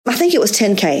think it was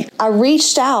 10K. I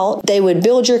reached out. They would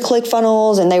build your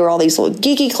ClickFunnels, and they were all these little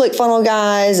geeky ClickFunnel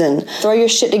guys and throw your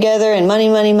shit together and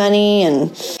money.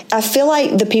 And I feel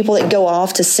like the people that go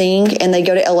off to sing and they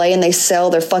go to LA and they sell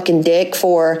their fucking dick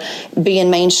for being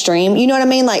mainstream. You know what I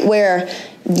mean? Like where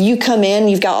you come in,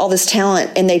 you've got all this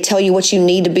talent, and they tell you what you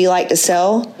need to be like to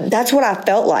sell. That's what I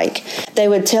felt like. They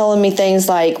would tell me things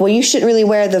like, well, you shouldn't really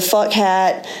wear the fuck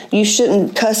hat. You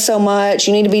shouldn't cuss so much.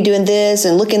 You need to be doing this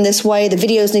and looking this way. The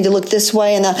videos need to look this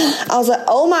way. And I was like,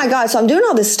 oh my God. So I'm doing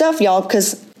all this stuff, y'all,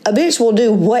 because a bitch will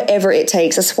do whatever it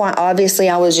takes. That's why obviously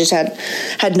I was just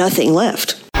had nothing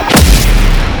left.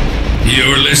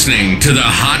 You're listening to the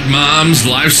Hot Moms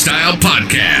Lifestyle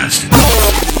Podcast.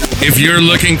 If you're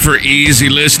looking for easy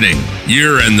listening,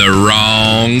 you're in the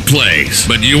wrong place.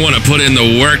 But you want to put in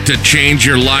the work to change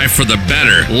your life for the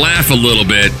better, laugh a little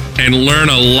bit, and learn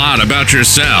a lot about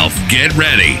yourself. Get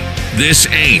ready. This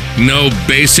ain't no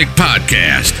basic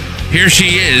podcast. Here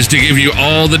she is to give you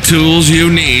all the tools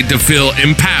you need to feel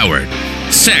empowered,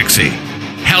 sexy,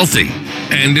 healthy,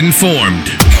 and informed.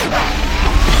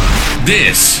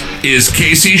 This is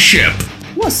Casey Shipp.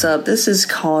 What's up? This is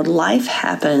called Life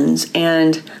Happens,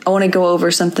 and I want to go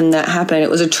over something that happened. It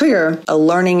was a trigger, a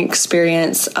learning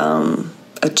experience,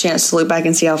 a chance to look back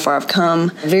and see how far I've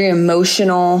come. Very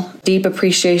emotional, deep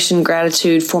appreciation,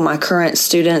 gratitude for my current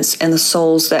students and the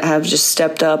souls that have just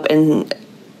stepped up and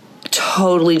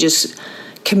totally just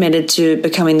committed to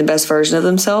becoming the best version of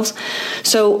themselves.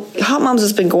 So Hot Moms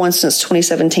has been going since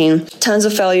 2017. Tons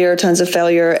of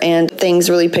failure, and things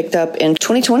really picked up in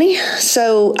 2020.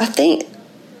 So I think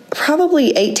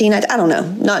probably 18, I don't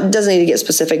know, doesn't need to get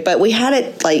specific, but we had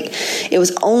it like, it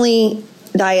was only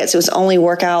diets, it was only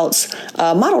workouts,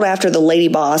 modeled after the Lady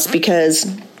Boss,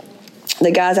 because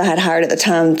the guys I had hired at the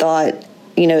time thought,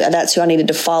 you know, that's who I needed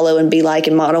to follow and be like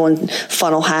and model and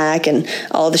funnel hack and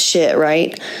all the shit,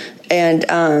 right? And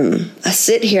I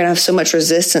sit here and I have so much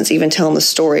resistance even telling the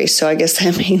story, so I guess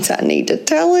that means I need to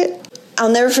tell it. I'll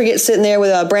never forget sitting there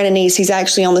with Brandon Neese. He's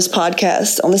actually on this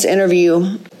podcast, on this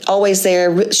interview, always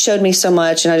there, showed me so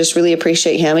much, and I just really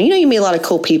appreciate him. And, you know, you meet a lot of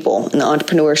cool people in the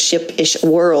entrepreneurship-ish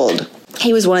world.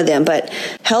 He was one of them, but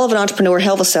hell of an entrepreneur,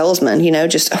 hell of a salesman, you know,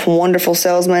 just a wonderful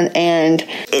salesman. And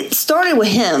it started with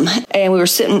him, and we were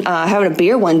sitting having a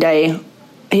beer one day.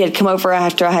 He had come over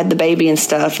after I had the baby and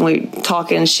stuff, and we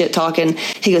talking.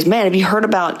 He goes, man, have you heard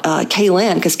about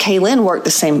Kaylin? Because Kaylin worked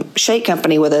the same shake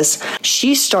company with us.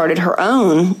 She started her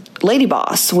own Lady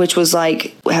Boss, which was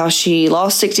like how she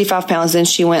lost 65 pounds. Then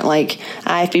she went like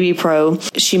IFBB Pro.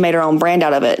 She made her own brand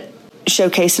out of it,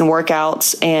 showcasing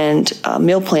workouts and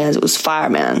meal plans. It was fire,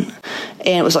 man.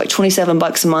 And it was like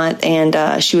 $27 a month.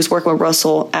 And she was working with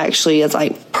Russell actually as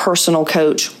like personal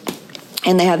coach.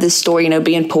 And they have this story, you know,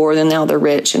 being poor, then now they're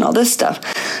rich and all this stuff.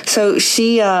 So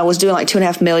she was doing like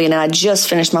 $2.5 million, and I just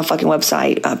finished my fucking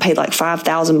website. I paid like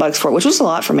 $5,000 for it, which was a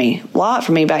lot for me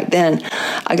back then.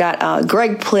 I got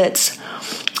Greg Plitt's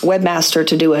webmaster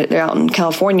to do it. They're out in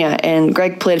California. And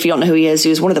Greg Plitt, if you don't know who he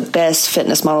was one of the best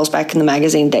fitness models back in the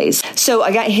magazine days. So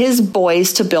I got his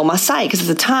boys to build my site, because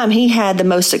at the time he had the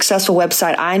most successful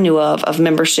website I knew of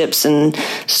memberships and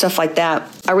stuff like that.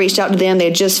 I reached out to them. They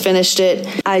had just finished it.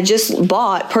 I just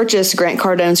purchased Grant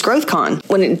Cardone's GrowthCon.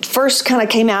 When it first kind of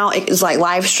came out, it was like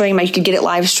live stream. You could get it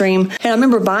live stream. And I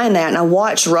remember buying that, and I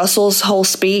watched Russell's whole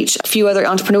speech, a few other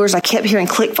entrepreneurs. I kept hearing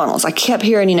ClickFunnels. I kept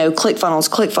hearing, you know,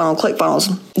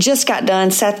 ClickFunnels. Just got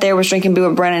done, sat there, was drinking beer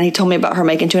with Brennan. He told me about her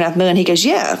making $2.5 million. He goes,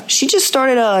 yeah, she just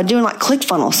started doing like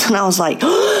ClickFunnels. And I was like,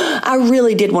 I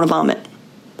really did want to vomit.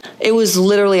 It was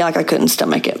literally like I couldn't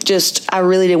stomach it. I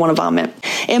really did want to vomit.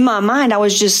 In my mind, I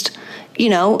was just, you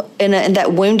know, in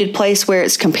that wounded place where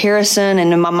it's comparison.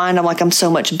 And in my mind, I'm like, I'm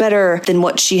so much better than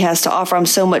what she has to offer. I'm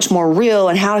so much more real.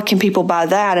 And how can people buy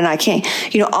that? And I can't,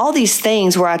 you know, all these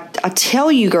things where I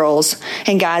tell you girls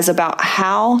and guys about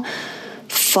how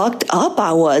fucked up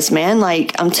I was, man.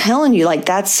 Like, I'm telling you, like,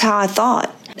 that's how I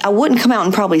thought. I wouldn't come out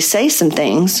and probably say some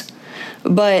things,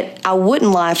 but I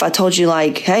wouldn't lie if I told you,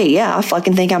 like, hey, yeah, I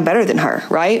fucking think I'm better than her,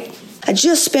 right? I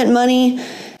just spent money,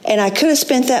 and I could have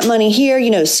spent that money here,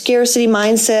 you know, scarcity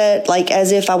mindset, like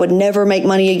as if I would never make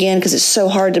money again because it's so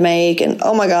hard to make. And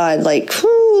oh my God, like,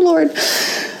 whoo, Lord.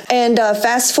 And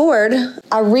fast forward,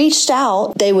 I reached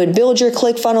out. They would build your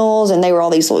ClickFunnels, and they were all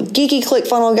these little geeky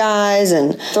ClickFunnel guys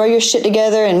and throw your shit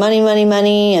together and money.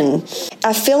 And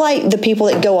I feel like the people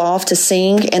that go off to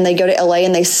sing and they go to LA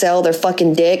and they sell their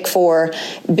fucking dick for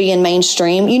being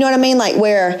mainstream. You know what I mean? Like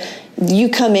where you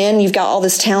come in, you've got all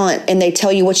this talent, and they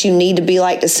tell you what you need to be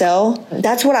like to sell.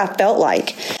 That's what I felt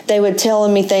like. They would tell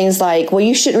me things like, well,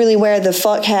 you shouldn't really wear the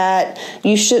fuck hat.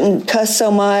 You shouldn't cuss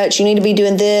so much. You need to be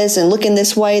doing this and looking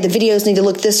this way. The videos need to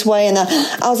look this way. And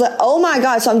I was like, oh my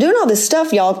God. So I'm doing all this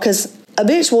stuff, y'all, because a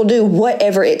bitch will do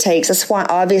whatever it takes. That's why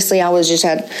obviously I was just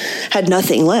had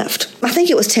nothing left. I think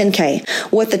it was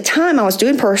 10K. Well, at the time I was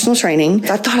doing personal training,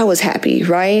 I thought I was happy,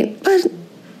 right? But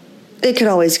it could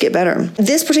always get better.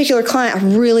 This particular client, I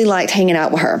really liked hanging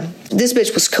out with her. This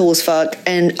bitch was cool as fuck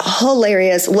and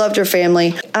hilarious, loved her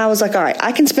family. I was like, all right,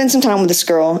 I can spend some time with this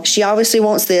girl. She obviously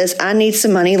wants this. I need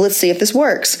some money. Let's see if this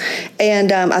works.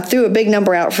 And I threw a big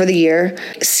number out for the year.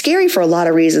 Scary for a lot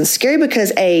of reasons. Scary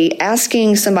because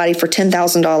asking somebody for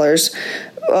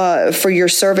 $10,000 for your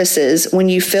services when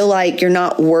you feel like you're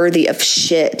not worthy of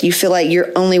shit. You feel like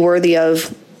you're only worthy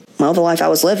of, well, the life I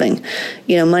was living.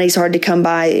 You know, money's hard to come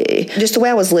by. Just the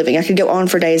way I was living. I could go on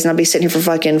for days and I'd be sitting here for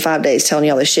fucking 5 days telling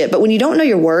you all this shit. But when you don't know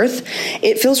your worth,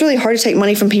 it feels really hard to take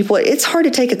money from people. It's hard to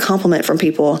take a compliment from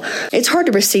people. It's hard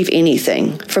to receive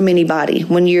anything from anybody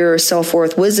when your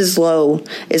self-worth was as low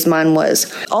as mine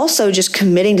was. Also, just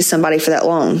committing to somebody for that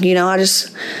long. You know,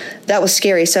 that was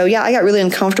scary. So yeah, I got really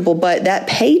uncomfortable, but that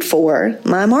paid for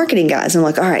my marketing guys. I'm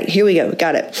like, all right, here we go.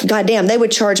 Got it. God damn, they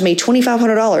would charge me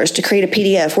 $2,500 to create a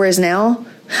PDF. Whereas now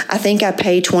I think I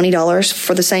pay $20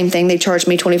 for the same thing they charged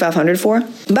me $2,500 for.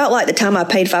 About like the time I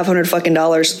paid $500 fucking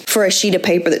dollars for a sheet of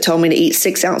paper that told me to eat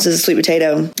 6 ounces of sweet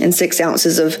potato and 6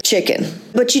 ounces of chicken.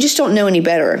 But you just don't know any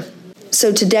better.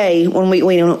 So today, when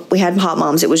we had Hot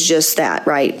Moms, it was just that,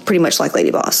 right? Pretty much like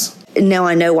Lady Boss. Now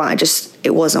I know why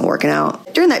it wasn't working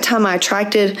out. During that time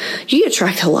you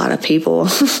attract a lot of people.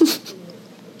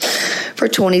 For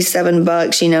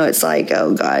 $27, you know, it's like,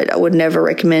 oh God, I would never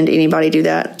recommend anybody do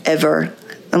that ever.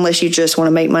 Unless you just want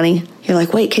to make money. You're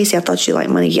like, wait, Casey, I thought you liked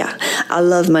money. Yeah, I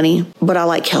love money, but I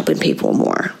like helping people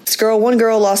more. One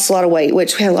girl lost a lot of weight,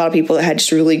 which we had a lot of people that had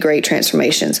just really great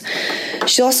transformations.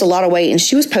 She lost a lot of weight and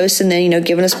she was posting then, you know,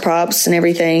 giving us props and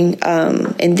everything.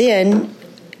 And then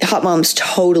Hot Moms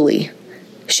totally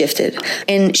shifted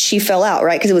and she fell out,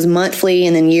 right? Because it was monthly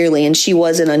and then yearly and she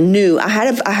wasn't I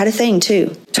had a thing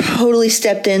too. Totally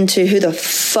stepped into who the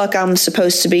fuck I'm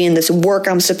supposed to be and this work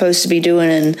I'm supposed to be doing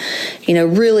and, you know,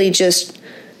 really just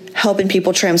helping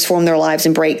people transform their lives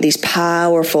and break these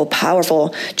powerful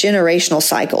generational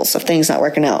cycles of things not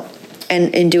working out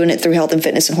and doing it through health and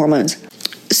fitness and hormones.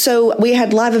 So we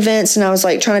had live events and I was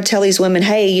like trying to tell these women,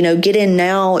 hey, you know, get in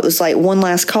now. It was like one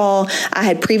last call. I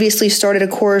had previously started a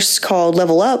course called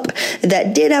Level Up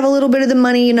that did have a little bit of the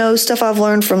money, you know, stuff I've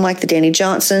learned from like the Danny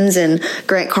Johnsons and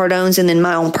Grant Cardones and then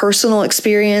my own personal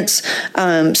experience.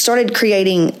 Started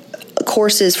creating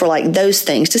courses for like those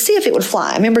things to see if it would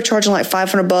fly. I remember charging like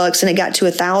 $500 and it got to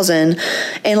 $1,000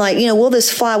 and like, you know, will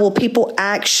this fly? Will people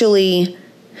actually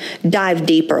dive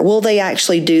deeper? Will they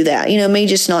actually do that? You know, me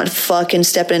just not fucking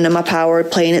stepping into my power,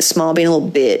 playing it small, being a little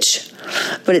bitch.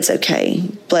 But it's okay.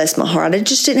 Bless my heart. I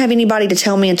just didn't have anybody to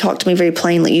tell me and talk to me very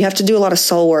plainly. You have to do a lot of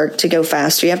soul work to go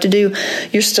faster. You have to do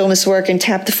your stillness work and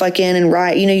tap the fuck in and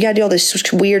write. You know, you got to do all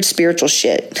this weird spiritual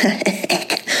shit.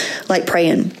 Like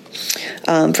praying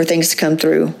for things to come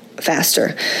through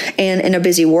faster. And in a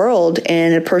busy world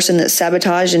and a person that's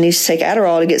sabotaged and needs to take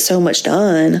Adderall to get so much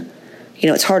done, you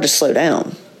know, it's hard to slow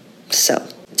down. So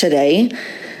today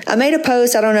I made a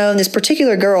post, I don't know, and this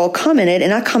particular girl commented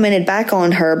and I commented back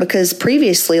on her because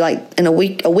previously, like in a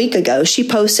week ago, she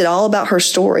posted all about her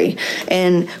story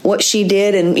and what she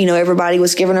did. And, you know, everybody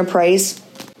was giving her praise.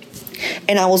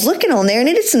 And I was looking on there and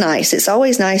it's nice. It's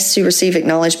always nice to receive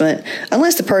acknowledgement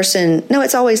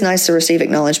it's always nice to receive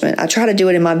acknowledgement. I try to do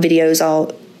it in my videos.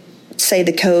 I'll say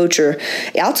the coach or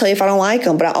I'll tell you if I don't like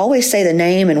them, but I always say the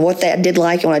name and what I did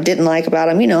like and what I didn't like about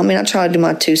them. You know, I mean, I try to do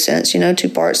my 2 cents, you know, 2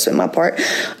 parts in my part.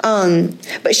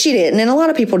 But she didn't. And a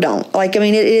lot of people don't. Like, I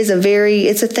mean, it's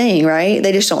a thing, right?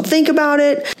 They just don't think about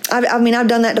it. I've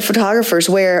done that to photographers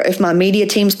where if my media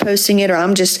team's posting it or I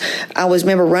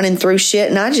remember running through shit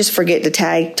and I just forget to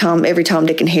tag every Tom,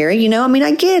 Dick, and Harry, you know, I mean,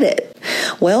 I get it.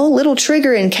 Well, little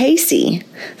Trigger and Casey,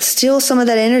 still some of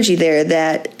that energy there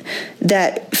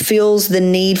that feels the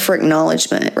need for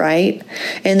acknowledgement, right?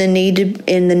 And the need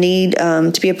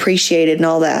to be appreciated and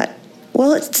all that.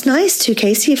 Well, it's nice to,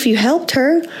 Casey, if you helped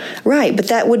her, right? But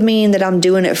that would mean that I'm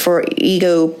doing it for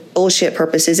ego bullshit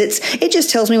purposes. It just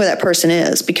tells me where that person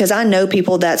is because I know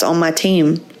people that's on my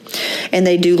team and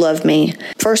they do love me.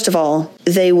 First of all,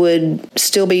 they would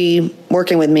still be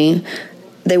working with me.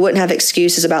 They wouldn't have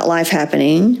excuses about life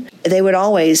happening. They would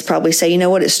always probably say, you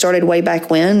know what, it started way back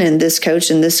when, and this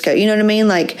coach, you know what I mean?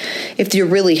 Like, if you're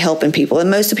really helping people, and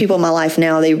most of the people in my life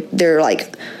now, they're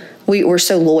like we're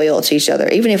so loyal to each other.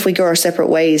 Even if we go our separate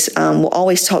ways, we'll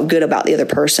always talk good about the other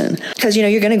person. Because,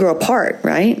 you're going to grow apart,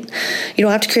 right? You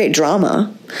don't have to create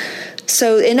drama.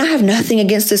 So, and I have nothing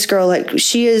against this girl. Like,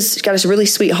 she has got a really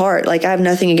sweet heart. Like, I have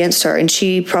nothing against her. And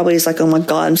she probably is like, oh my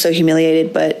God, I'm so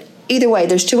humiliated. But either way,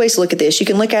 there's two ways to look at this. You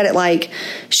can look at it like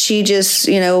she just,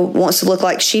 wants to look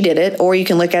like she did it. Or you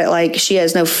can look at it like she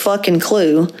has no fucking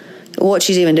clue what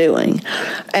she's even doing.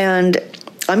 And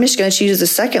I'm just going to choose the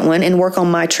second one and work on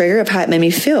my trigger of how it made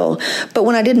me feel. But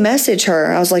when I did message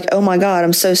her, I was like, oh my God,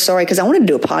 I'm so sorry. Because I wanted to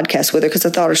do a podcast with her because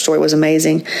I thought her story was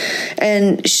amazing.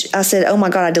 And I said, oh my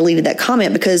God, I deleted that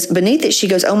comment because beneath it, she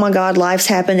goes, oh my God, life's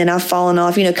happened and I've fallen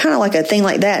off, kind of like a thing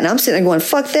like that. And I'm sitting there going,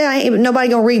 fuck that. Ain't nobody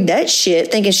going to read that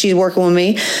shit thinking she's working with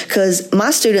me because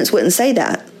my students wouldn't say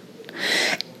that.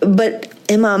 But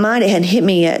in my mind, it hadn't hit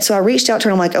me yet. So I reached out to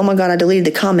her. I'm like, oh my God, I deleted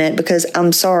the comment because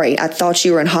I'm sorry. I thought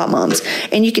you were in Hot Moms.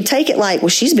 And you could take it like, well,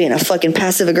 she's being a fucking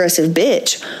passive aggressive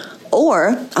bitch. Or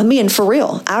I'm being for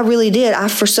real. I really did.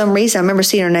 For some reason, I remember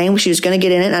seeing her name. She was going to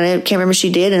get in it. And I can't remember if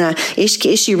she did. And is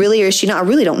she really or is she not? I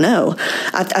really don't know.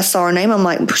 I saw her name. I'm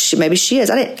like, maybe she is.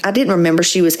 I didn't remember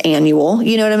she was annual.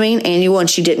 You know what I mean? Annual, and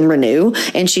she didn't renew.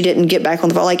 And she didn't get back on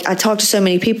the phone. Like, I talked to so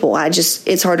many people.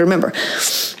 It's hard to remember.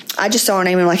 I just saw her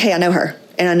name and I'm like, hey, I know her.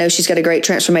 And I know she's got a great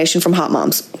transformation from Hot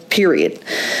Moms, period.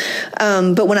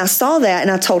 But when I saw that and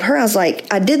I told her, I was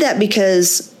like, I did that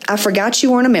because I forgot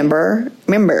you weren't a member,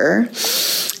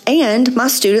 and my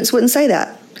students wouldn't say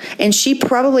that. And she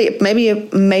probably, maybe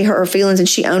it made her feelings and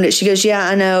she owned it. She goes, yeah,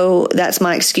 I know that's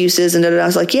my excuses. And I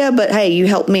was like, yeah, but hey, you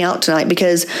helped me out tonight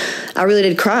because I really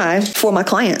did cry for my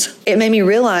clients. It made me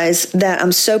realize that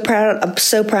I'm so proud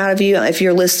of you. If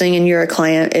you're listening and you're a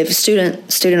client, if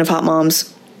student of Hot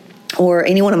Moms, or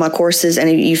any one of my courses, and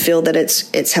you feel that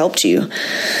it's helped you,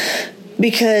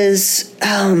 because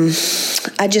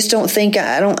I just don't think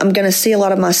I'm going to see a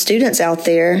lot of my students out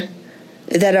there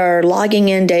that are logging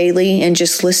in daily and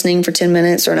just listening for 10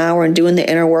 minutes or an hour and doing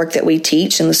the inner work that we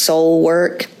teach and the soul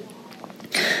work.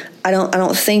 I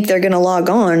don't think they're going to log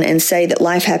on and say that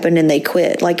life happened and they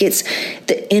quit. Like, it's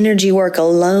the energy work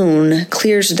alone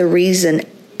clears the reason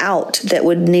out that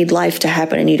would need life to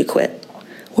happen and you to quit.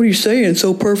 What are you saying?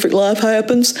 So perfect life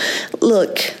happens?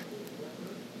 Look,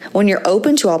 when you're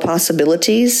open to all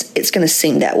possibilities, it's going to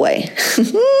seem that way.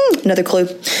 Another clue.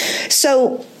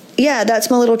 So, yeah, that's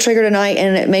my little trigger tonight,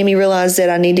 and it made me realize that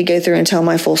I need to go through and tell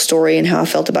my full story and how I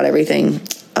felt about everything.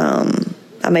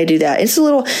 I may do that. It's a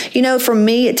little, for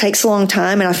me, it takes a long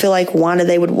time, and I feel like why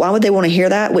would they want to hear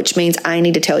that? Which means I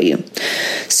need to tell you.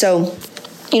 So,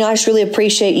 I just really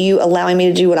appreciate you allowing me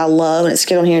to do what I love, and it's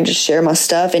get on here and just share my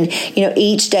stuff. And,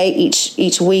 each day,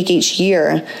 each week, each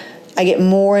year, I get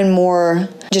more and more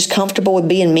just comfortable with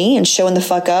being me and showing the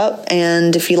fuck up.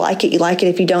 And if you like it, you like it.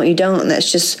 If you don't, you don't. And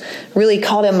that's just really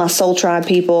called in my soul tribe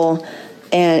people,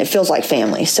 and it feels like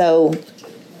family. So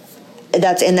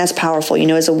that's powerful.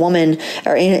 As a woman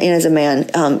or and as a man,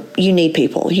 you need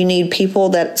people. You need people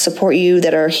that support you,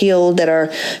 that are healed, that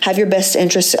have your best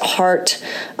interests at heart.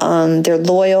 They're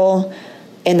loyal,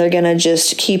 and they're gonna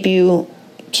just keep you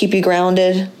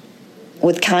grounded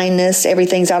with kindness.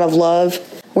 Everything's out of love.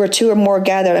 Where two or more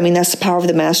gathered, that's the power of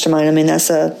the mastermind. That's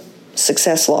a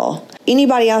success law.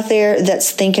 Anybody out there that's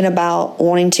thinking about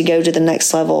wanting to go to the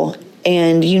next level,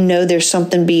 and there's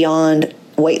something beyond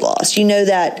weight loss.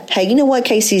 That, hey, you know what?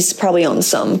 Casey's probably on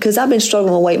something, because I've been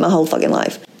struggling with weight my whole fucking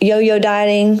life. Yo-yo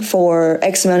dieting for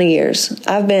X amount of years.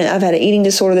 I've had an eating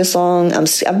disorder this long.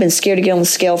 I've been scared to get on the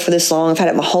scale for this long. I've had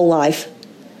it my whole life.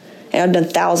 And I've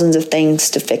done thousands of things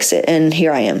to fix it. And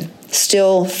here I am,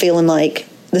 still feeling like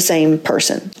the same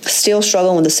person. Still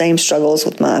struggling with the same struggles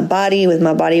with my body, with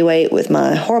my body weight, with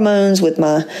my hormones, with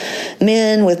my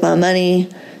men, with my money.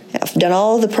 I've done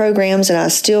all the programs, and I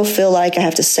still feel like I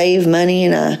have to save money,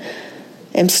 and I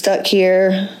am stuck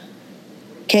here,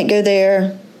 can't go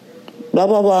there, blah,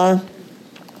 blah, blah.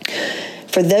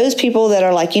 For those people that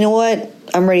are like, you know what,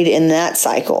 I'm ready to end that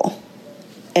cycle,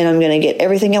 and I'm going to get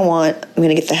everything I want. I'm going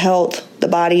to get the health, the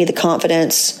body, the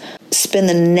confidence, spend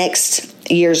the next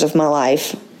years of my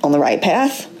life on the right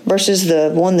path versus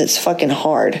the one that's fucking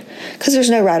hard, because there's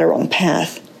no right or wrong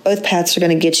path. Both paths are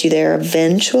going to get you there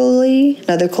eventually.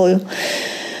 Another clue.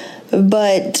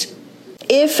 But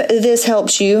if this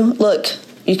helps you, look,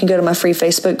 you can go to my free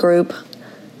Facebook group,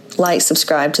 like,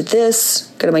 subscribe to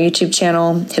this, go to my YouTube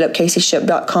channel, hit up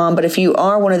CaseyShip.com. But if you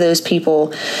are one of those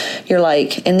people, you're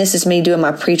like, and this is me doing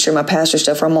my preacher, my pastor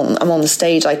stuff, where I'm on the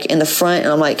stage, like in the front,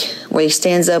 and I'm like, where he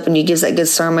stands up and he gives that good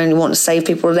sermon, you want to save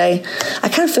people today. I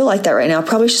kind of feel like that right now. I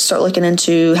probably should start looking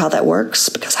into how that works,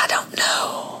 because I don't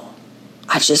know.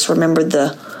 I just remembered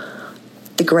the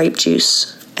grape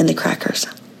juice and the crackers.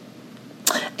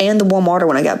 and the warm water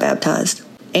when I got baptized,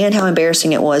 and how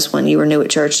embarrassing it was when you were new at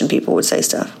church and people would say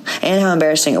stuff, and how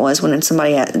embarrassing it was when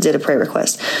somebody did a prayer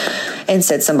request and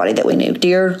said somebody that we knew.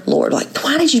 Dear Lord, like,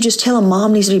 why did you just tell a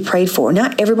mom needs to be prayed for?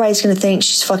 Now everybody's going to think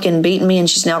she's fucking beating me and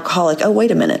she's an alcoholic. Oh,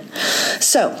 wait a minute.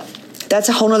 So that's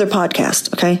a whole nother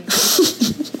podcast, okay?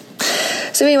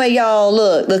 So anyway, y'all,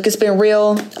 look, it's been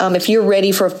real. If you're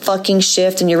ready for a fucking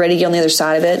shift and you're ready to get on the other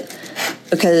side of it,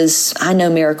 because I know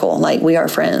Miracle, like, we are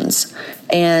friends.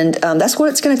 And that's what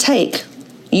it's going to take.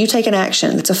 You take an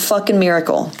action. It's a fucking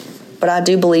miracle. But I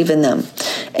do believe in them.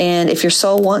 And if your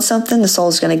soul wants something, the soul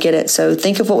is going to get it. So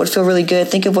think of what would feel really good.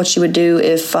 Think of what you would do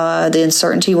if the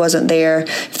uncertainty wasn't there,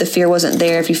 if the fear wasn't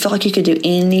there, if you felt like you could do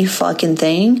any fucking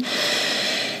thing.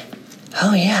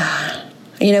 Oh, yeah.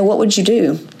 You know, what would you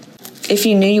do? If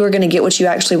you knew you were going to get what you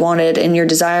actually wanted and your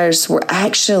desires were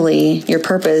actually your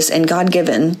purpose and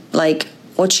God-given, like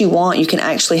what you want, you can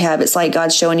actually have. It's like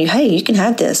God's showing you, hey, you can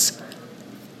have this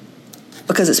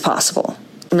because it's possible.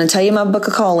 I'm going to tell you my book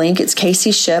a call link. It's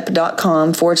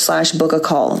CaseyShipp.com/book a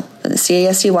call.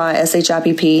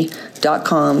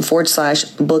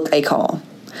 CaseyShipp.com/book a call.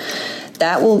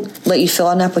 That will let you fill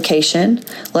out an application.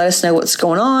 Let us know what's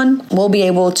going on. We'll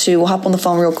hop on the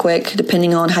phone real quick,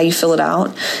 depending on how you fill it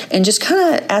out, and just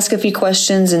kind of ask a few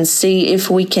questions and see if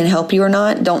we can help you or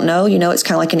not. Don't know. You know, it's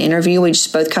kind of like an interview. We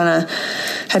just both kind of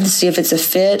have to see if it's a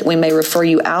fit. We may refer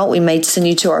you out. We may send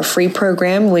you to our free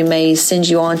program. We may send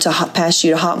you on to pass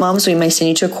you to Hot Moms. We may send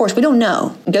you to a course. We don't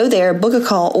know. Go there, book a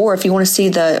call, or if you want to see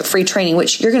the free training,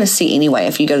 which you're going to see anyway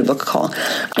if you go to book a call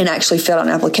and actually fill out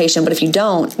an application. But if you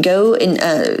don't, go and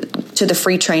to the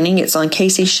free training. It's on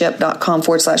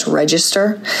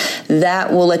CaseyShipp.com/register.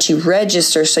 That will let you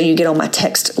register so you get on my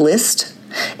text list,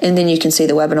 and then you can see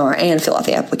the webinar and fill out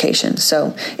the application.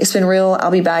 So it's been real. I'll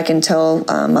be back and tell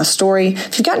my story.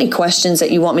 If you've got any questions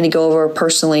that you want me to go over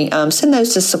personally, send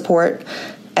those to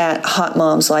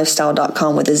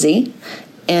support@hotmomslifestyle.com with a Z.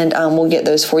 And we'll get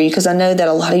those for you, because I know that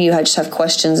a lot of you just have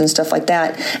questions and stuff like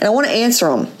that, and I want to answer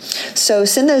them. So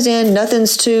send those in.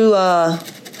 Nothing's too...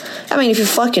 if you're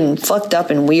fucking fucked up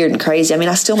and weird and crazy,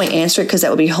 I still may answer it because that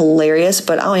would be hilarious,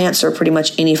 but I'll answer pretty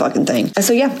much any fucking thing. And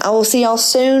so, yeah, I will see y'all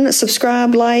soon.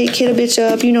 Subscribe, like, hit a bitch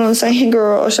up. You know what I'm saying?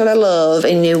 Girl, show that love,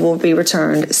 and it will be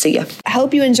returned. See ya. I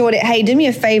hope you enjoyed it. Hey, do me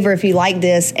a favor if you like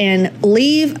this and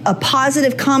leave a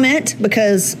positive comment,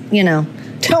 because,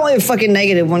 don't leave a fucking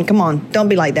negative one. Come on. Don't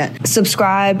be like that.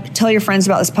 Subscribe. Tell your friends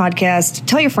about this podcast.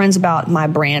 Tell your friends about my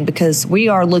brand, because we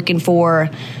are looking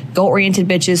for goal-oriented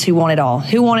bitches who want it all.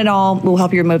 Who want it all? We'll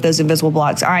help you remove those invisible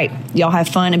blocks. All right. Y'all have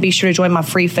fun, and be sure to join my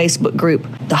free Facebook group,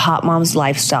 The Hot Moms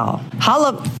Lifestyle.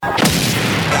 Holla. All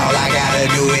I gotta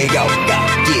do is go,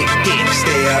 get,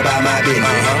 stay about my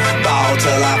business. Ball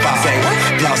till I fall, say what?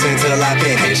 Floss until I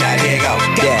finish. I here go,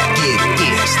 get,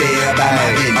 stay about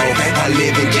my business. I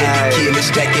live in Jackie Kill,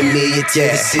 stacking million to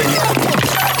the ceiling.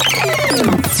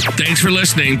 Thanks for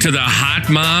listening to the Hot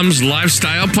Moms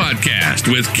Lifestyle Podcast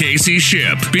with Casey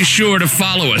Shipp. Be sure to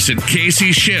follow us at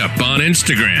Casey Shipp on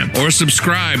Instagram or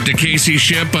subscribe to Casey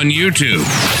Shipp on YouTube.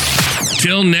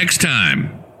 Till next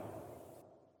time.